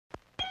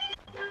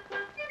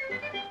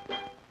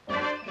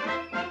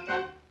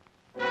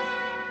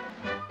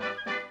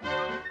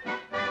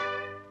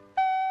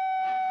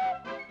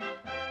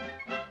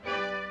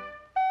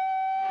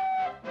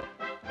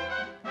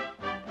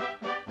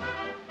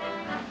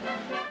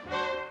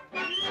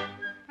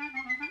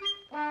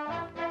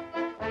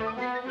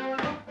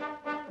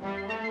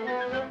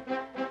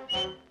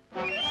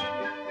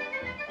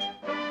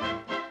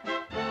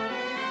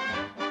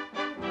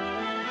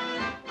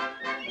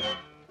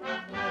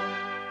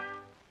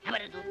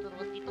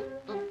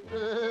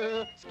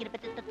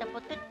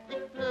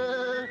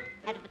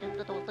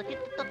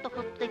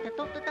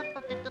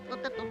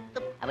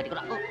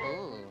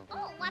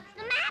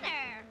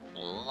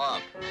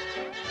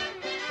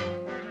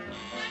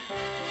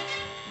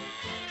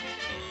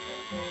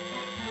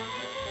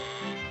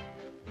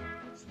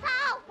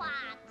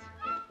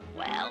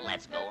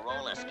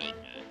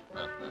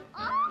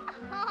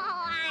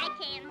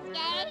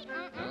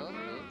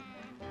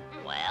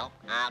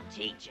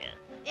teach you.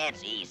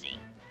 It's easy.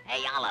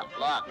 Hey, Olive,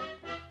 look.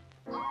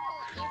 Oh,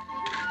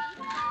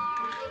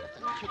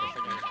 Cutest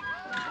thing yeah.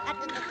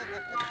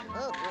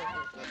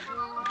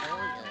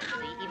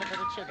 See, even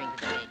little children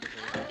can do it.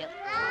 Yep.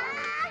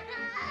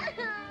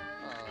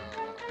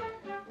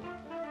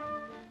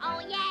 Oh,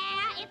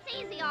 yeah, it's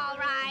easy, all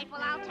right.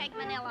 Well, I'll take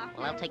vanilla.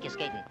 Well, I'll take you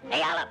skating.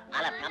 Hey, Olive,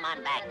 come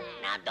on back.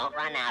 Now, don't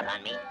run out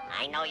on me.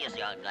 I know you're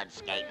a good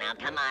skate. Now,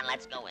 come on,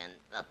 let's go in.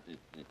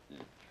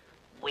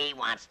 We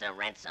wants to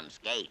rent some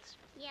skates.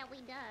 Yeah, we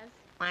does.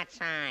 What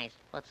size?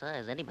 What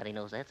size? Anybody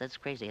knows that. That's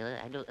crazy.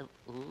 I do.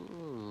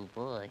 Ooh,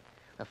 boy.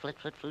 A flit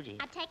Fuji.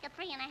 I take a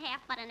 3.5,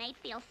 but an 8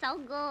 feels so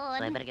good.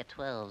 So I better get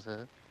 12s,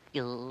 huh?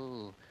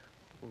 Ooh.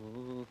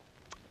 Ooh.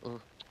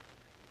 Ooh.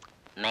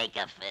 Make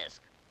a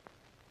fist.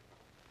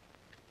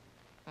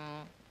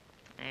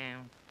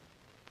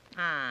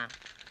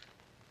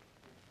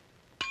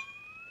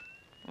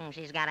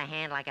 She's got a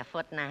hand like a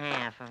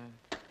 1.5 feet.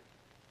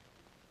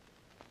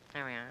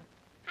 There we are.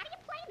 How do you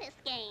play this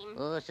game?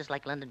 Oh, it's just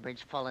like London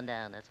Bridge falling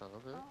down, that's all.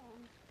 Oh.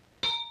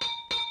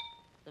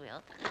 Here we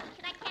are.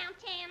 Should I count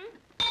 10?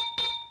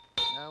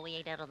 No, we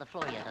ain't out on the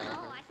floor yet.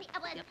 Oh, I see.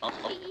 Well, Yep.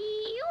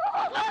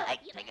 Hey,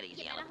 take it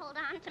easy, You better Olive. hold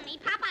on to me,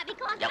 Popeye,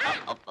 because Yep,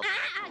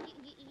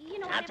 you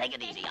know. Now take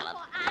it easy, Olive.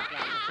 Yeah, I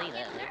can see I'm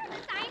that.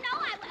 nervous. I know.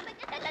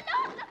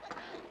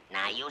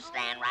 Now, you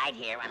stand right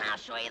here, and I'll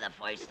show you the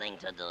first thing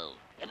to do.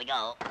 Here we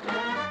go. There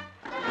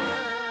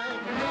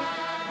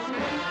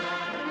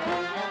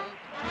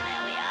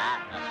we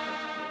are.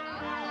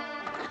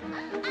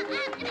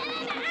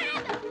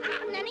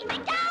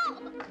 Anything go?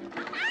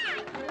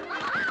 Popeye!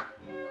 Oh,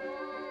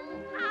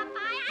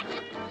 Popeye,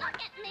 just look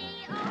at me.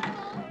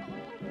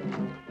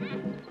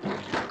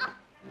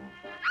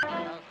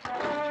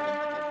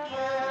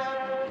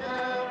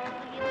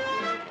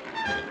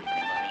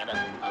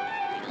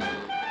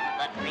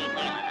 Good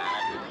free-wheeling,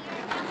 Olive.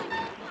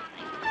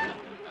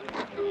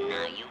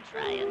 Now, you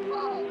try it.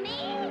 Oh, me?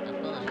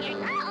 Here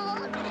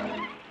goes.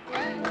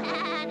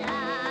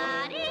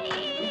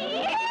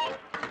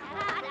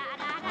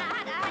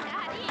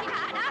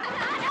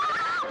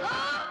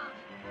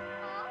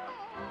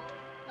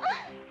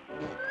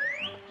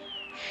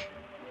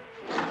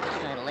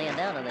 Kind of laying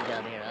down on the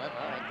job here, Olive.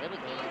 All right, there we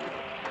go.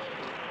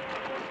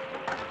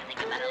 I think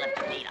you better lift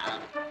your feet,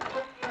 Olive.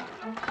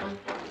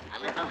 A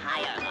little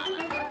higher,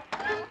 Olive.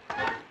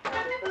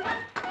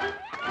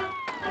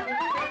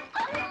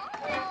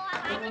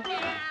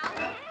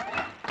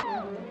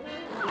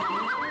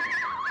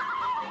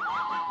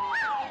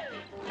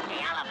 Hey,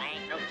 Olive, I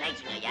ain't through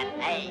teaching you yet.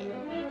 Hey.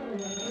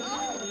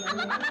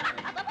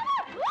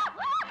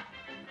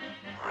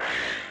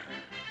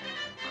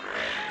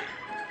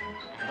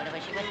 Whatever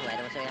she went to, I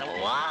don't say.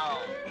 Wow.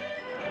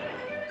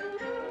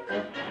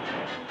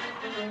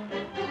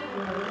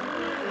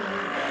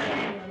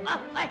 Oh,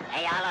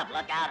 hey, Olive,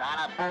 look out,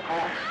 Olive.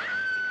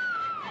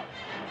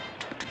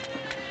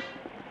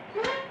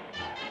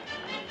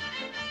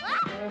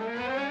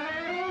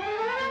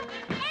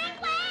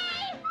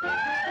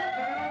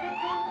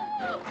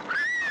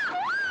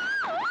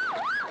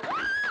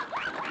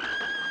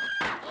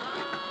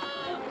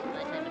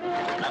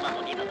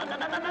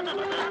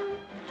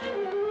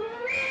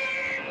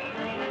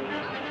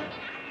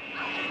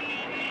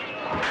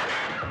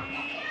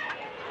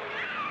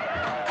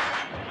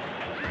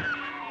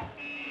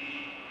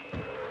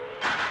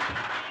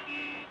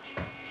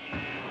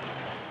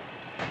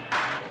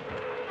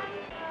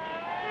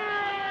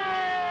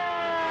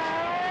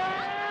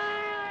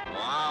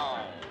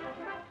 Wow.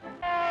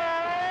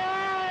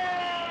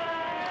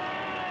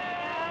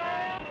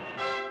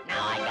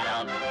 Now I gotta...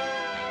 I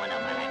wonder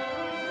what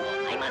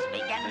I must be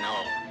getting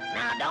old.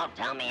 Now, don't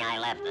tell me I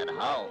left it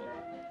home.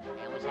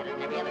 I always had it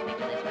in every other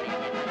picture this way.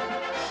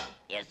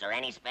 Is there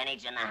any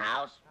spinach in the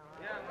house?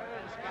 Here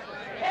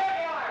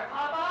we are,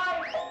 Popeye!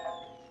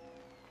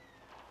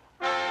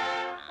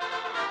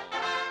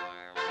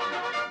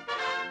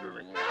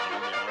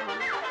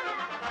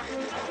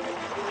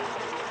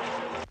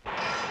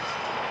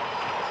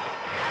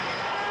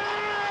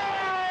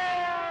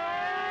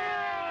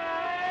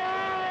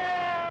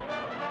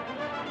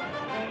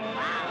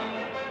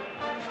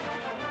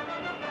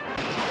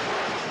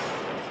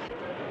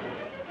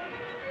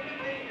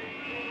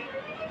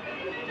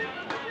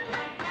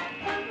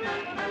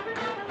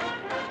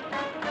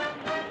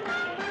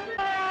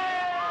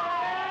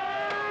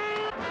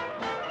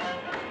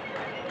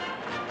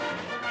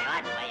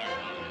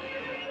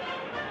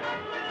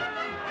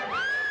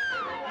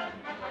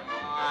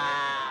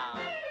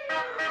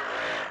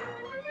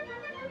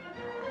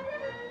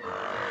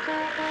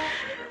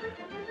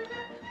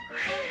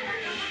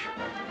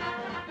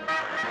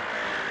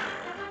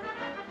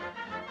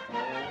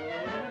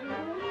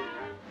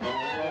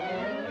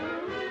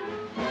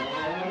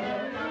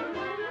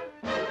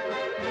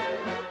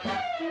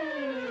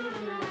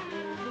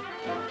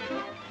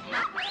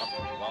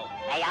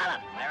 Hey,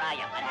 Olive, where are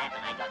you? What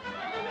happened? I don't...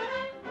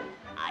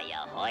 Are you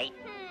hurt?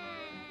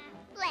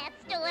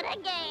 Let's do it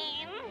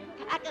again.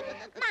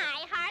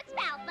 My heart's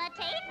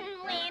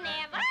palpitating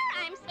whenever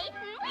I'm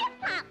skating